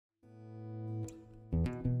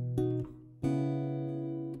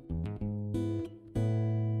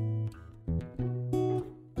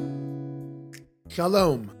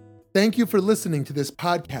Shalom. Thank you for listening to this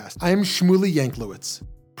podcast. I am Shmuley Yanklowitz,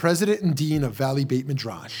 President and Dean of Valley Beit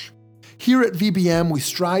Midrash. Here at VBM, we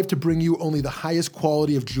strive to bring you only the highest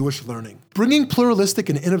quality of Jewish learning, bringing pluralistic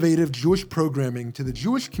and innovative Jewish programming to the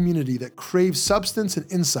Jewish community that craves substance and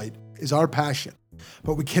insight is our passion,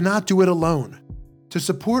 but we cannot do it alone. To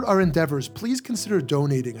support our endeavors, please consider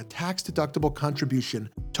donating a tax-deductible contribution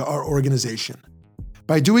to our organization.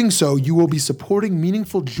 By doing so, you will be supporting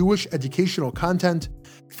meaningful Jewish educational content,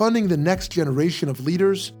 funding the next generation of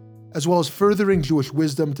leaders, as well as furthering Jewish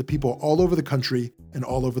wisdom to people all over the country and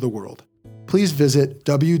all over the world. Please visit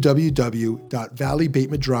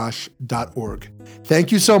www.valleybeitmidrash.org.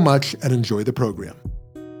 Thank you so much and enjoy the program.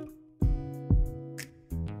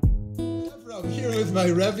 I'm here with my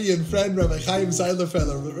Rebbe and friend, Rabbi Chaim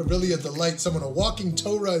Zeilerfeller. Really a delight, someone, a walking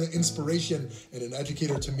Torah inspiration and an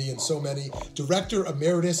educator to me and so many. Director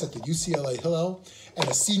Emeritus at the UCLA Hillel and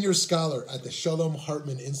a senior scholar at the Shalom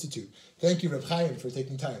Hartman Institute. Thank you, Reb Chaim, for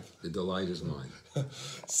taking time. The delight is mine.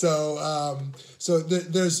 It's a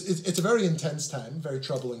very intense time, very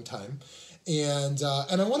troubling time. And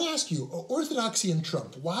I want to ask you, Orthodoxy and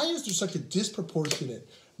Trump, why is there such a disproportionate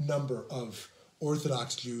number of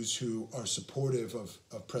Orthodox Jews who are supportive of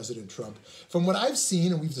President Trump? From what I've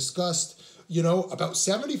seen, and we've discussed, about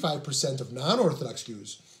 75% of non-Orthodox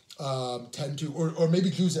Jews tend to, or maybe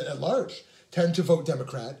Jews at large, tend to vote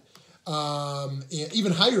Democrat. And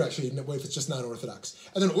even higher, actually, if it's just non-Orthodox.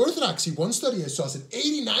 And then Orthodoxy, one study I saw said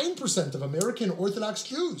 89% of American Orthodox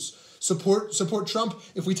Jews support Trump.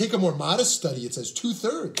 If we take a more modest study, it says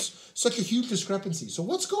 2/3. Such a huge discrepancy. So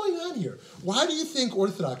what's going on here? Why do you think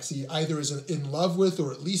Orthodoxy either is in love with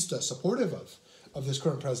or at least supportive of this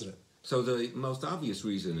current president? So the most obvious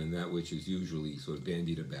reason, and that which is usually sort of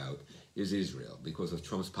bandied about, is Israel, because of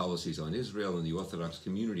Trump's policies on Israel, and the Orthodox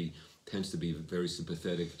community tends to be very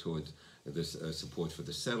sympathetic towards this support for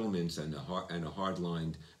the settlements and a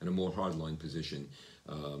more hardline position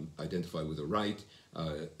identified with the right.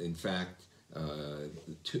 In fact,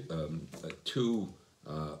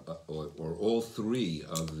 all three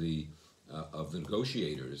of the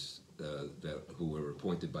negotiators who were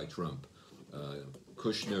appointed by Trump,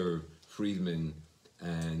 Kushner, Friedman,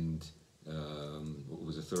 and what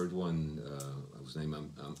was the third one? Whose name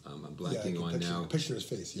I'm blanking on now. Picture his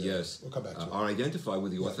face. Yeah. Yes, we'll come back to it. Are identified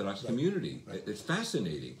with the Orthodox community. Right. It's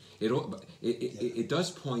fascinating. It does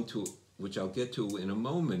point to, which I'll get to in a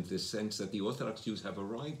moment, this sense that the Orthodox Jews have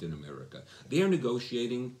arrived in America. They are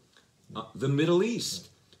negotiating the Middle East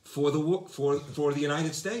for the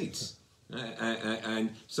United States,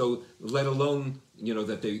 and so let alone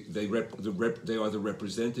that they are the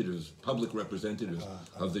representatives, public representatives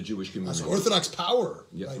of the Jewish community. That's Orthodox power.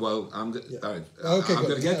 Yeah. Right. Well, I'm going to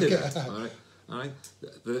get to that. All right.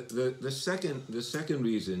 The second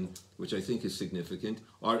reason, which I think is significant,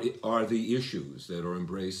 are the issues that are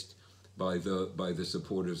embraced by the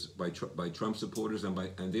supporters, by Trump supporters,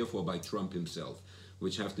 and therefore by Trump himself,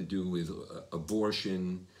 which have to do with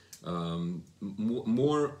abortion,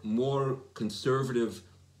 more conservative,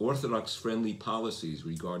 Orthodox-friendly policies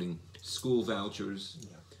regarding school vouchers.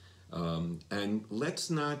 And let's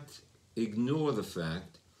not ignore the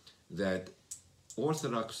fact that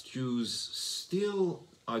Orthodox Jews still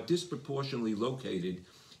are disproportionately located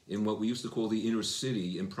in what we used to call the inner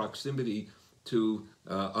city, in proximity to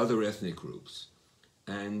other ethnic groups.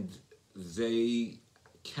 And they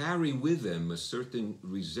carry with them a certain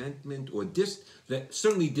resentment or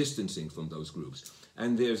certainly distancing from those groups.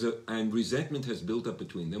 And resentment has built up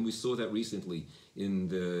between them. We saw that recently in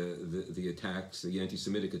the attacks, the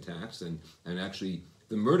anti-Semitic attacks, and actually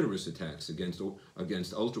the murderous attacks against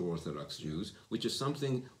ultra-Orthodox Jews, which is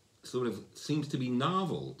something sort of seems to be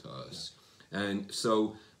novel to us. And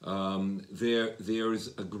so there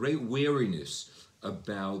is a great wariness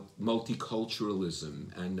about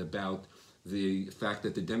multiculturalism and about the fact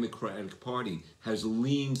that the Democratic Party has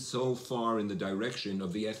leaned so far in the direction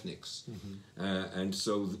of the ethnics. And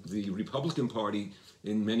so the Republican Party,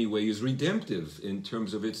 in many ways, is redemptive in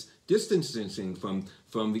terms of its distancing from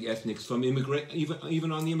the ethnics, from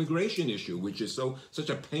even on the immigration issue, which is such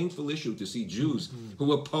a painful issue to see Jews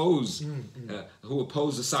who oppose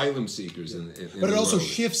asylum seekers. But it also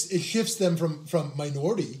shifts them from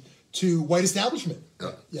minority to white establishment.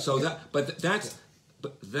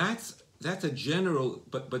 That's a general,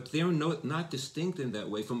 but they're not distinct in that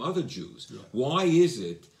way from other Jews. Yeah. Why is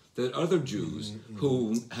it that other Jews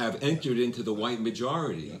who have entered into the white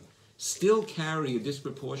majority still carry a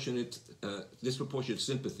disproportionate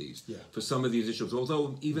sympathies for some of these issues?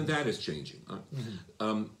 Although even that is changing.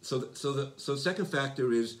 So the second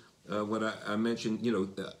factor is what I mentioned,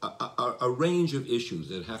 a range of issues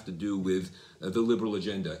that have to do with the liberal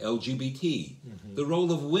agenda, LGBT, the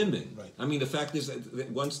role of women. Right. I mean, the fact is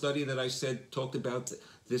that one study that I said talked about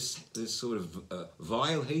this sort of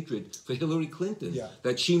vile hatred for Hillary Clinton,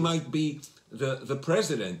 that she might be the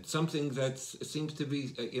president, something that seems to be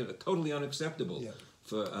totally unacceptable. Yeah.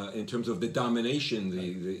 For, in terms of the domination,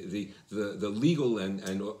 the legal and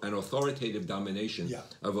authoritative domination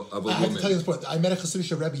of a woman. I have to tell you this point. I met a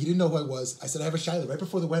Hasidic Rebbe. He didn't know who I was. I said, I have a shayla right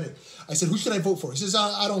before the wedding. I said, who should I vote for? He says,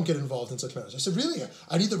 I don't get involved in such matters. I said, really?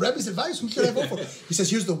 I need the Rebbe's advice. Who should I vote for? He says,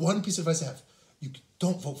 here's the one piece of advice I have. You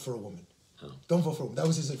don't vote for a woman. Don't vote for him. That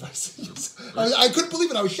was his advice. I couldn't believe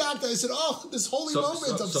it. I was shocked. I said, "Oh, this holy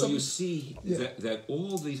moment." So you see that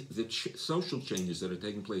all the social changes that are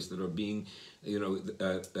taking place, that are being,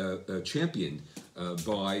 championed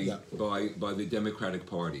by the Democratic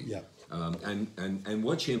Party, and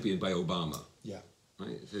what championed by Obama. Yeah,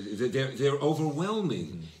 right. They're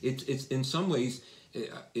overwhelming. It's in some ways,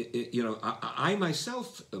 I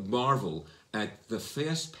myself marvel at the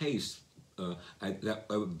fast pace.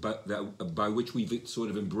 By which we've sort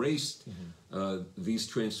of embraced these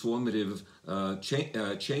transformative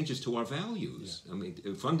changes to our values. I mean,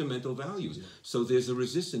 fundamental values. So there's a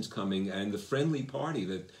resistance coming, and the friendly party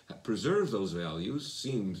that preserves those values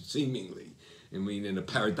seemingly, I mean, in a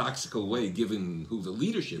paradoxical way, given who the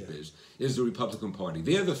leadership is the Republican Party.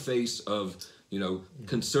 They're the face of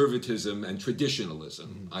conservatism and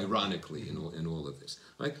traditionalism, ironically, in all of this.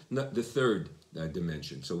 Right? The third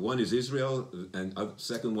dimension. So one is Israel, and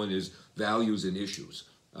second one is values and issues.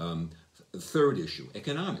 Third issue,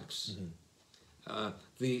 economics.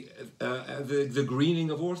 The greening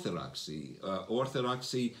of orthodoxy.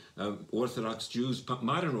 Orthodox Jews,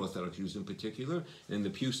 modern Orthodox Jews in particular, in the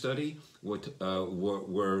Pew study,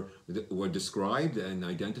 were described and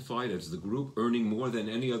identified as the group earning more than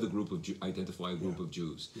any other group of identified group of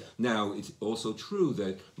Jews. Yeah. Now, it's also true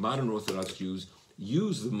that modern Orthodox Jews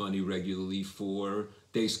use the money regularly for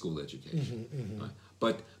day school education.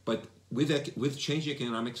 But with changing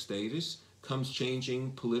economic status comes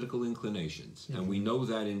changing political inclinations, and we know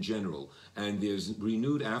that in general. And there's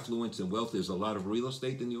renewed affluence and wealth. There's a lot of real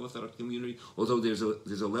estate in the Orthodox community. Although there's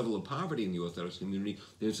a level of poverty in the Orthodox community,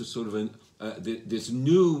 there's a sort of this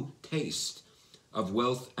new taste of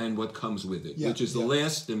wealth and what comes with it, which is the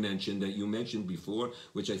last dimension that you mentioned before,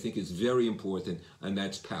 which I think is very important, and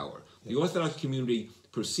that's power. The Orthodox community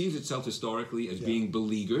perceives itself historically as being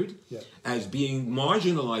beleaguered, as being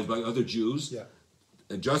marginalized by other Jews,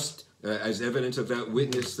 just as evidence of that,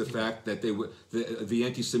 witness the fact that they were the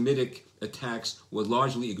anti-Semitic attacks were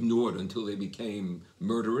largely ignored until they became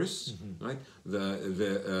murderous, right?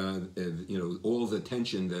 All the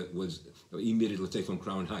tension that was emitted, let's say, from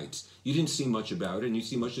Crown Heights, you didn't see much about it, and you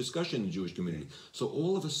see much discussion in the Jewish community. So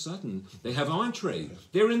all of a sudden, they have entree.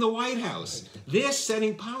 They're in the White House. They're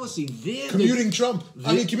setting policy. They're commuting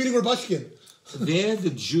Robushkin. They're the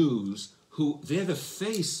Jews they're the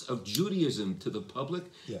face of Judaism to the public,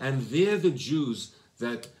 and they're the Jews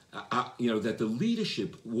that that the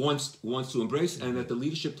leadership wants to embrace, and that the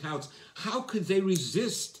leadership touts. How could they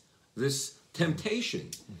resist this temptation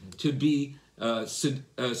to be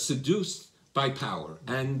seduced by power?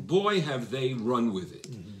 And boy, have they run with it,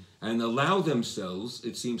 and allow themselves,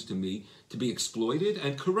 it seems to me, to be exploited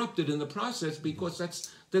and corrupted in the process, because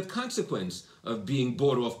that's the consequence of being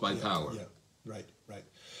bought off by power. Yeah, right.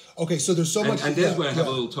 Okay, so there's so much... And there's where I have a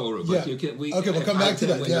little Torah, but we'll come back to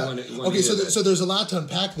that, so there's a lot to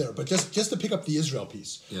unpack there, but just to pick up the Israel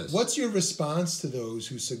piece, what's your response to those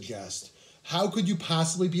who suggest, how could you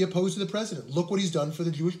possibly be opposed to the president? Look what he's done for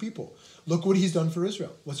the Jewish people. Look what he's done for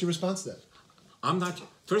Israel. What's your response to that?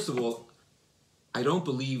 First of all, I don't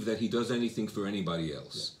believe that he does anything for anybody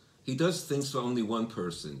else. He does things for only one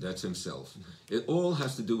person, that's himself. It all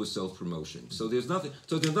has to do with self-promotion. So there's nothing,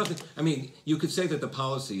 I mean, you could say that the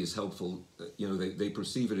policy is helpful, they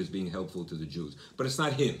perceive it as being helpful to the Jews, but it's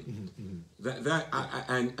not him.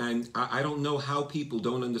 I don't know how people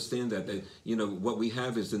don't understand that what we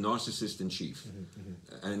have is the narcissist in chief.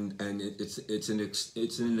 And it's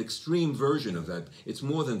an extreme version of that. It's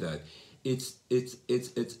more than that. It's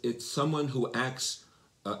someone who acts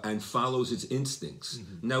and follows its instincts.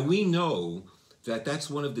 Now we know that that's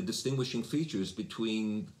one of the distinguishing features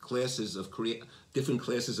between different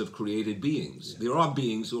classes of created beings. There are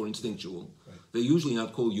beings who are instinctual. Right. They're usually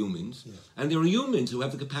not called humans, and there are humans who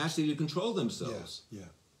have the capacity to control themselves.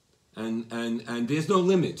 And there's no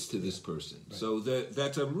limits to this person. So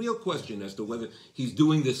that's a real question as to whether he's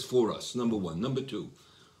doing this for us. Number one. Number two,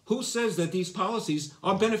 who says that these policies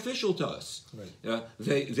are beneficial to us? Right.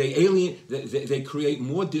 They create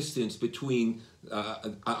more distance between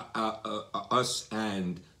us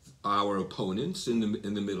and our opponents in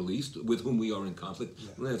the Middle East, with whom we are in conflict.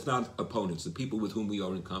 Yeah. It's not opponents, the people with whom we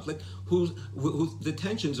are in conflict, who the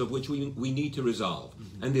tensions of which we need to resolve.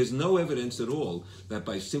 Mm-hmm. And there's no evidence at all that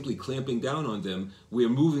by simply clamping down on them,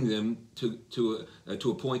 we're moving them to a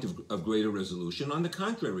point of greater resolution. On the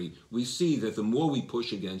contrary, we see that the more we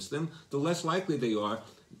push against them, the less likely they are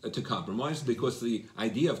to compromise, because the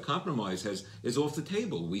idea of compromise is off the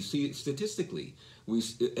table. We see it statistically. We,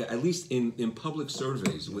 at least in public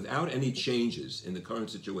surveys, without any changes in the current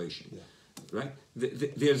situation, right?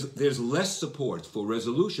 There's less support for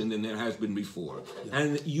resolution than there has been before,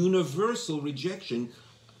 and universal rejection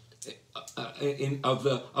of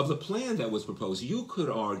the plan that was proposed. You could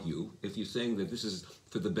argue, if you're saying that this is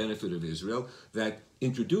for the benefit of Israel, that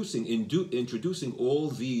introducing all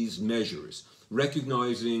these measures,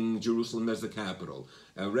 recognizing Jerusalem as the capital,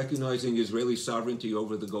 recognizing Israeli sovereignty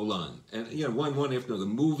over the Golan, and one after another,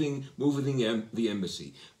 moving the embassy,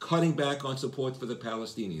 cutting back on support for the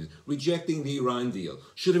Palestinians, rejecting the Iran deal,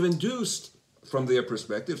 should have induced, from their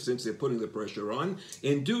perspective, since they're putting the pressure on,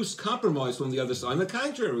 induced compromise from the other side. On the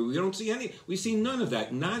contrary, we see none of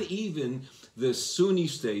that. Not even the Sunni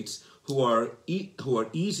states who are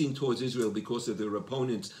easing towards Israel because of their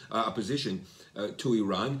opponents' opposition to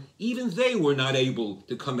Iran, even they were not able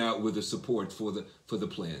to come out with a support for the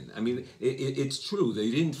plan. I mean, it's true, they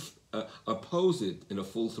didn't oppose it in a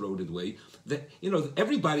full-throated way. That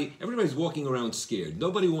everybody's walking around scared.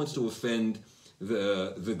 Nobody wants to offend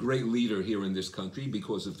the great leader here in this country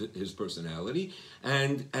because of his personality,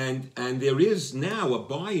 and there is now a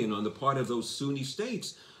buy-in on the part of those Sunni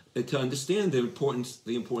states to understand the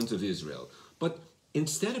importance of Israel. But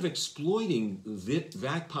instead of exploiting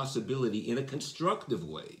that possibility in a constructive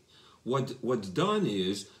way, what's done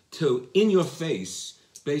is to, in your face,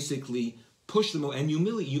 basically push them and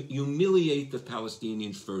humiliate the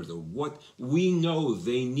Palestinians further. What we know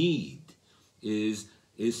they need is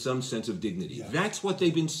some sense of dignity. Yeah. That's what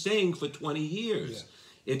they've been saying for 20 years.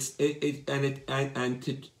 Yeah.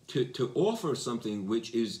 To offer something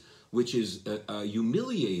which is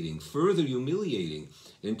humiliating, further humiliating,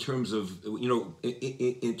 in terms of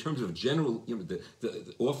in terms of general,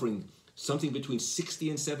 the offering something between 60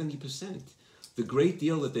 and 70%. The great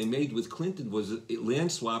deal that they made with Clinton was that land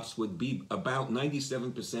swaps would be about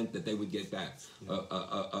 97% that they would get back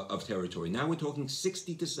of territory. Now we're talking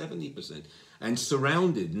 60 to 70%, and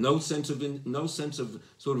surrounded, no sense of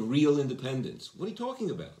sort of real independence. What are you talking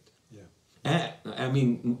about? Yeah.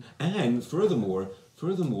 And furthermore,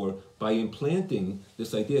 by implanting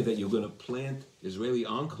this idea that you're going to plant Israeli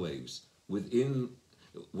enclaves within,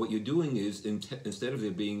 what you're doing is, instead of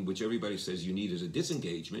there being, which everybody says you need is a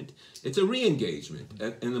disengagement, it's a re-engagement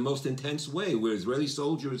in the most intense way, where Israeli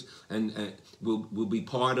soldiers will be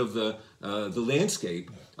part of the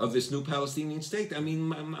landscape of this new Palestinian state. I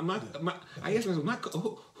mean, I asked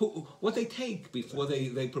myself, what they take before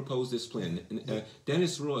they propose this plan.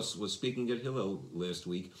 Dennis Ross was speaking at Hillel last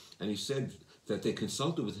week, and he said that they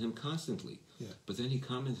consulted with him constantly. Yeah. But then he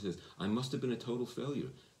commented, I must have been a total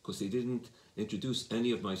failure, because they didn't introduce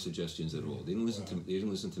any of my suggestions at all. They didn't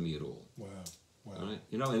listen to me at all. Wow. All right?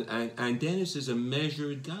 And Dennis is a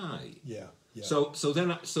measured guy. Yeah.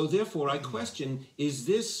 So therefore I question, is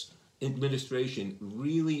this administration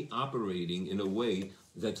really operating in a way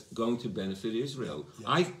that's going to benefit Israel?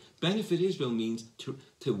 Benefit Israel means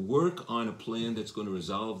to work on a plan that's going to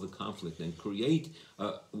resolve the conflict and create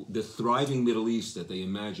the thriving Middle East that they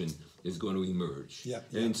imagine is going to emerge.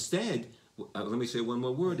 And instead, let me say one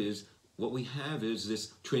more word, is what we have is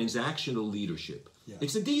this transactional leadership.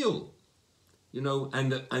 It's a deal,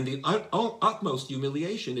 and the utmost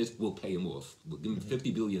humiliation is, we'll pay him off. We'll give him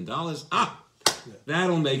 $50 billion.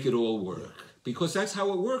 That'll make it all work. Because that's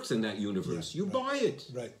how it works in that universe. You buy it.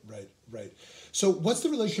 Right. So what's the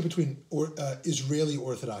relationship between Israeli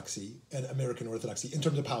Orthodoxy and American Orthodoxy in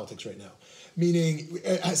terms of politics right now? Meaning,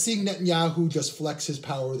 seeing Netanyahu just flex his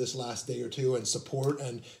power this last day or two and support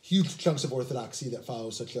and huge chunks of Orthodoxy that follow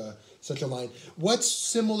such a line. What's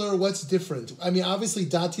similar? What's different? I mean, obviously,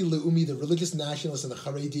 Dati Leumi, the religious nationalists and the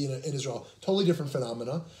Haredi in Israel, totally different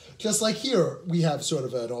phenomena. Just like here, we have sort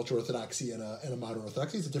of an ultra-Orthodoxy and a modern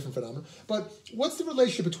Orthodoxy. It's a different phenomenon. But what's the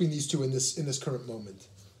relationship between these two in this current moment?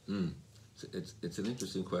 It's an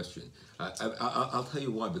interesting question. I'll tell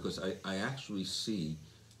you why, because I actually see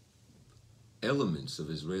elements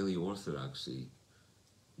of Israeli Orthodoxy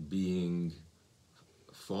being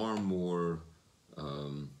far more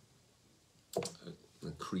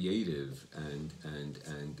creative and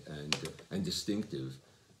distinctive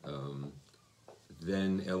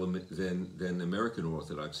than American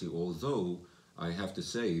Orthodoxy. Although I have to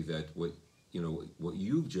say that what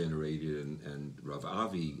you've generated and Rav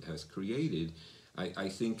Avi has created, I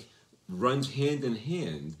think runs hand in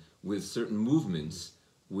hand with certain movements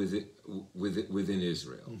within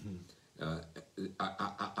Israel.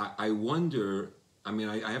 I wonder. I mean,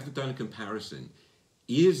 I haven't done a comparison.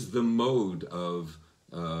 Is the mode of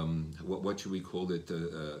what should we call it?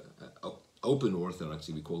 Open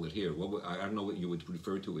Orthodoxy, we call it here. I don't know what you would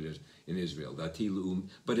refer to it as in Israel, Dati Leumi,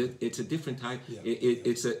 but it's a different type. Yeah.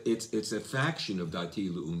 It's a faction of Dati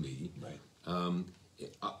Leumi. Right.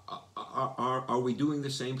 Are we doing the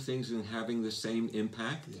same things and having the same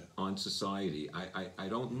impact on society? I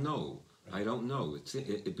don't know. Right. I don't know.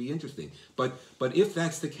 It'd be interesting. But if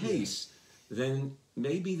that's the case, then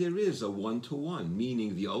maybe there is a one-to-one,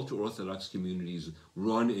 meaning the ultra-Orthodox communities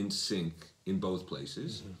run in sync in both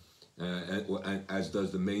places. As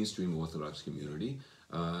does the mainstream Orthodox community,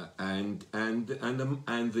 and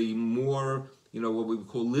the more what we would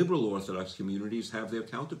call liberal Orthodox communities have their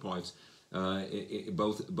counterparts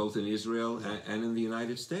both in Israel and in the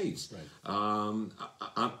United States. Right. I'm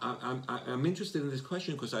interested in this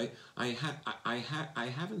question because I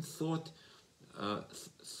haven't thought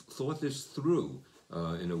this through.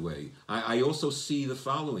 In a way, I also see the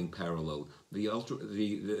following parallel: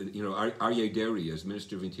 Aryeh Deri, as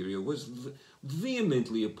Minister of Interior, was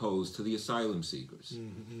vehemently opposed to the asylum seekers.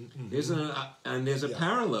 There's a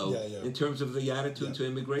parallel in terms of the attitude to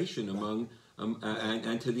immigration among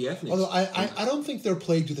and to the ethnics. Although I don't think they're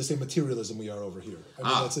plagued with the same materialism we are over here. I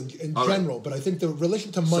mean, that's in general, but I think the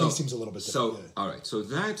relation to money seems a little bit different. All right, so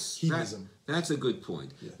that's a good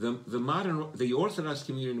point. Yeah. The Orthodox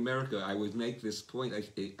community in America, I would make this point.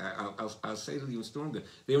 I'll say it even stronger.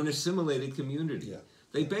 They're an assimilated community. Yeah.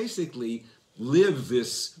 They basically live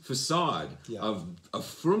this facade of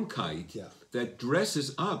frumkeit that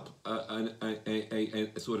dresses up a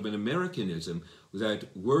sort of an Americanism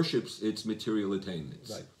that worships its material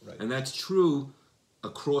attainments. Right. And that's true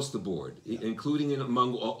across the board, including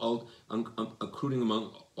among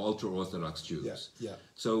ultra-Orthodox Jews. Yeah.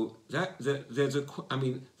 So there's a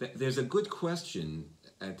good question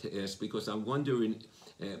to ask, because I'm wondering,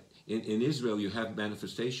 in Israel you have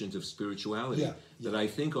manifestations of spirituality that I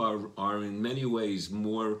think are in many ways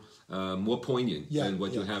more poignant than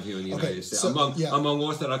what you have here in the United States among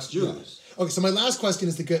Orthodox Jews. Yeah. Okay, so my last question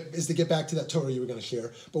is to get back to that Torah you were going to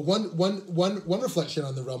share. But one reflection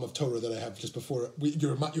on the realm of Torah that I have just before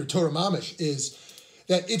your Torah mamish is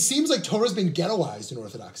that it seems like Torah's been ghettoized in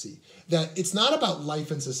Orthodoxy. That it's not about life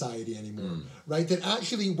and society anymore, right? That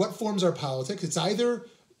actually what forms our politics, it's either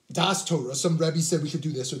Das Torah, some Rebbe said we should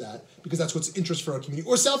do this or that because that's what's interest for our community,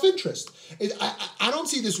 or self-interest. I don't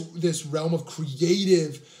see this realm of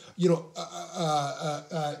creative,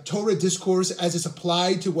 Torah discourse as it's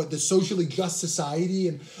applied to what the socially just society,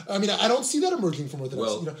 and I mean I don't see that emerging from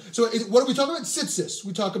Orthodoxy. So what are we talking about? Tzitzis.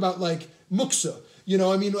 We talk about like muksa.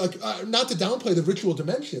 Not to downplay the ritual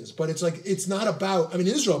dimensions, but it's like it's not about. I mean,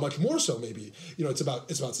 in Israel much more so. Maybe it's about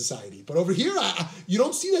society. But over here, you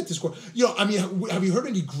don't see that discourse. Have you heard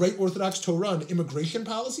any great Orthodox Torah on immigration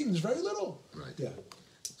policy? There's very little. Right. Yeah.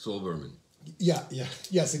 Saul Berman. Yeah.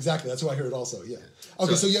 Yes, exactly. That's why I heard it also. Yeah.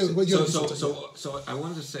 Okay. So I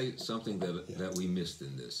wanted to say something that we missed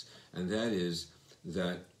in this, and that is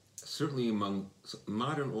that certainly among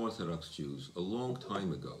modern Orthodox Jews, a long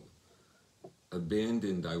time ago,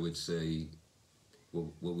 abandoned, I would say,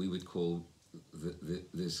 what we would call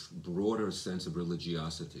this broader sense of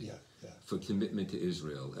religiosity for commitment to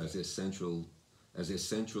Israel as a central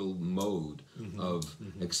mode of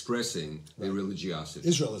expressing their religiosity.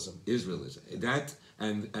 Israelism. That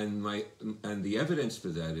and the evidence for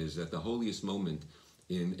that is that the holiest moment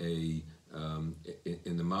in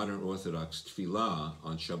the modern Orthodox tefillah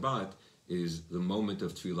on Shabbat is the moment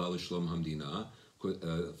of tefillah l'shlom hamdina,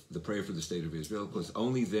 the prayer for the state of Israel, because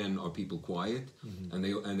only then are people quiet and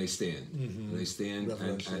they stand and they stand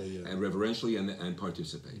reverentially and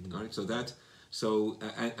participate. All right, so that's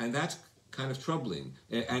kind of troubling,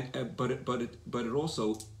 but it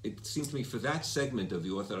also, it seems to me, for that segment of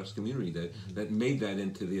the Orthodox community that made that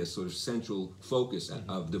into their sort of central focus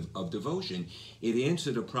of devotion, it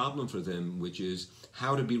answered a problem for them, which is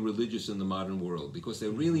how to be religious in the modern world, because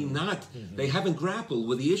they're really not, they haven't grappled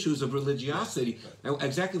with the issues of religiosity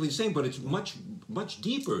exactly the same, but it's much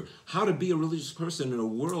deeper. How to be a religious person in a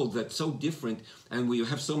world that's so different and we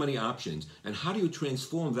have so many options, and how do you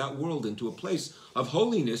transform that world into a place of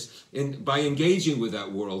holiness by engaging with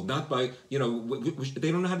that world, not by, they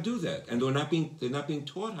don't know how to do that, and they're not being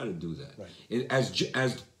taught how to do that. Right.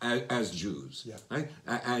 as Jews, Yeah. right?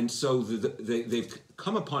 And so they've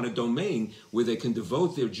come upon a domain where they can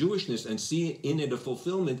devote their Jewishness and see in it a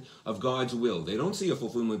fulfillment of God's will. They don't see a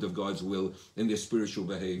fulfillment of God's will in their spiritual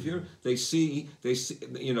behavior. They see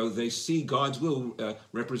God's will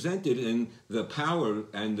represented in the power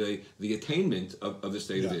and the attainment of the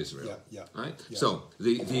state of Israel. Right. Yeah. So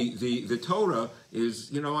the Torah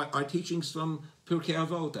is our teachings from Pirkei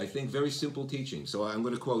Avot. I think very simple teachings. So I'm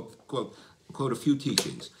going to quote a few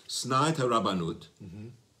teachings. Snat HaRabbanut,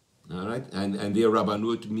 all right, and their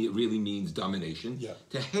Rabbanut really means domination. Yeah.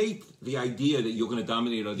 To hate the idea that you're going to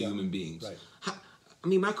dominate other human beings. Right. I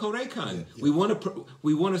mean, Makorekan. Yeah.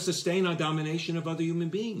 We want to sustain our domination of other human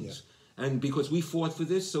beings. And because we fought for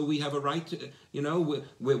this, so we have a right to,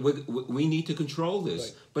 we need to control this.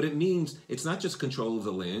 Right. But it means it's not just control of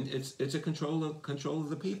the land; it's a control of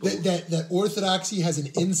the people. That orthodoxy has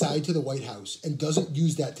an inside to the White House and doesn't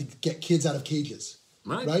use that to get kids out of cages.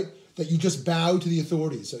 Right. That you just bow to the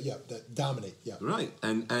authorities. So that dominate. Yeah. Right.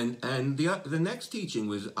 And the next teaching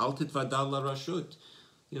was Al Titvadal LaRashut.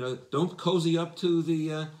 Don't cozy up to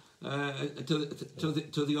the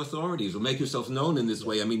to the authorities, or make yourself known in this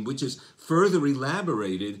way. I mean, which is further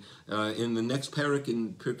elaborated in the next parak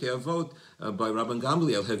in Pirkei Avot by Rabban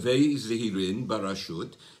Gamliel. Hevei zehirin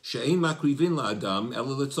barashut she'ein makrivin la'adam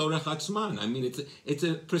ela letzorech atzman. I mean, it's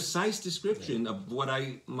a precise description of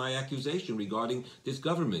my accusation regarding this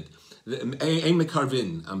government. Ein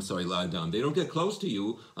mekarvin, la'adam. They don't get close to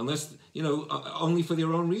you unless only for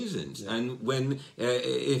their own reasons. Yeah. And when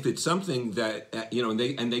if it's something that and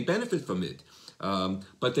they benefit from it,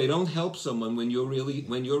 but they don't help someone when you're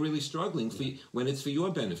really struggling when it's for your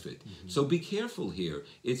benefit. Mm-hmm. So be careful here.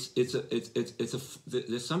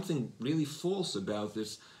 There's something really false about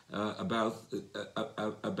this about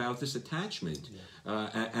this attachment,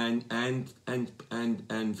 and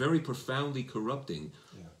very profoundly corrupting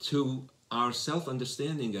to our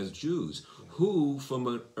self-understanding as Jews, who from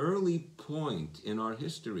an early point in our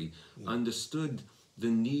history understood the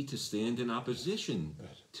need to stand in opposition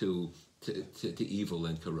to evil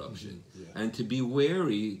and corruption, and to be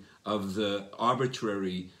wary of the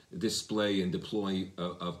arbitrary display and deploy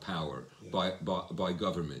of power by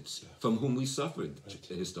governments from whom we suffered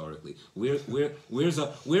historically. Where's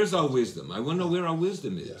our wisdom? I want to know where our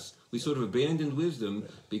wisdom is. We sort of abandoned wisdom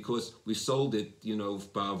because we sold it,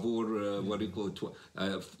 bavur, what do you call it,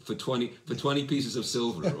 for 20 pieces of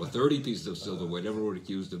silver or 30 pieces of silver, whatever we're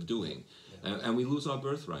accused of doing. And we lose our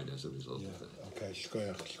birthright as a result of that. Okay,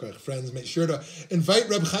 shkoyach. Friends, make sure to invite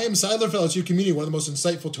Reb Chaim Seidler Fellow to your community, one of the most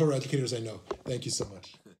insightful Torah educators I know. Thank you so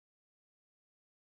much.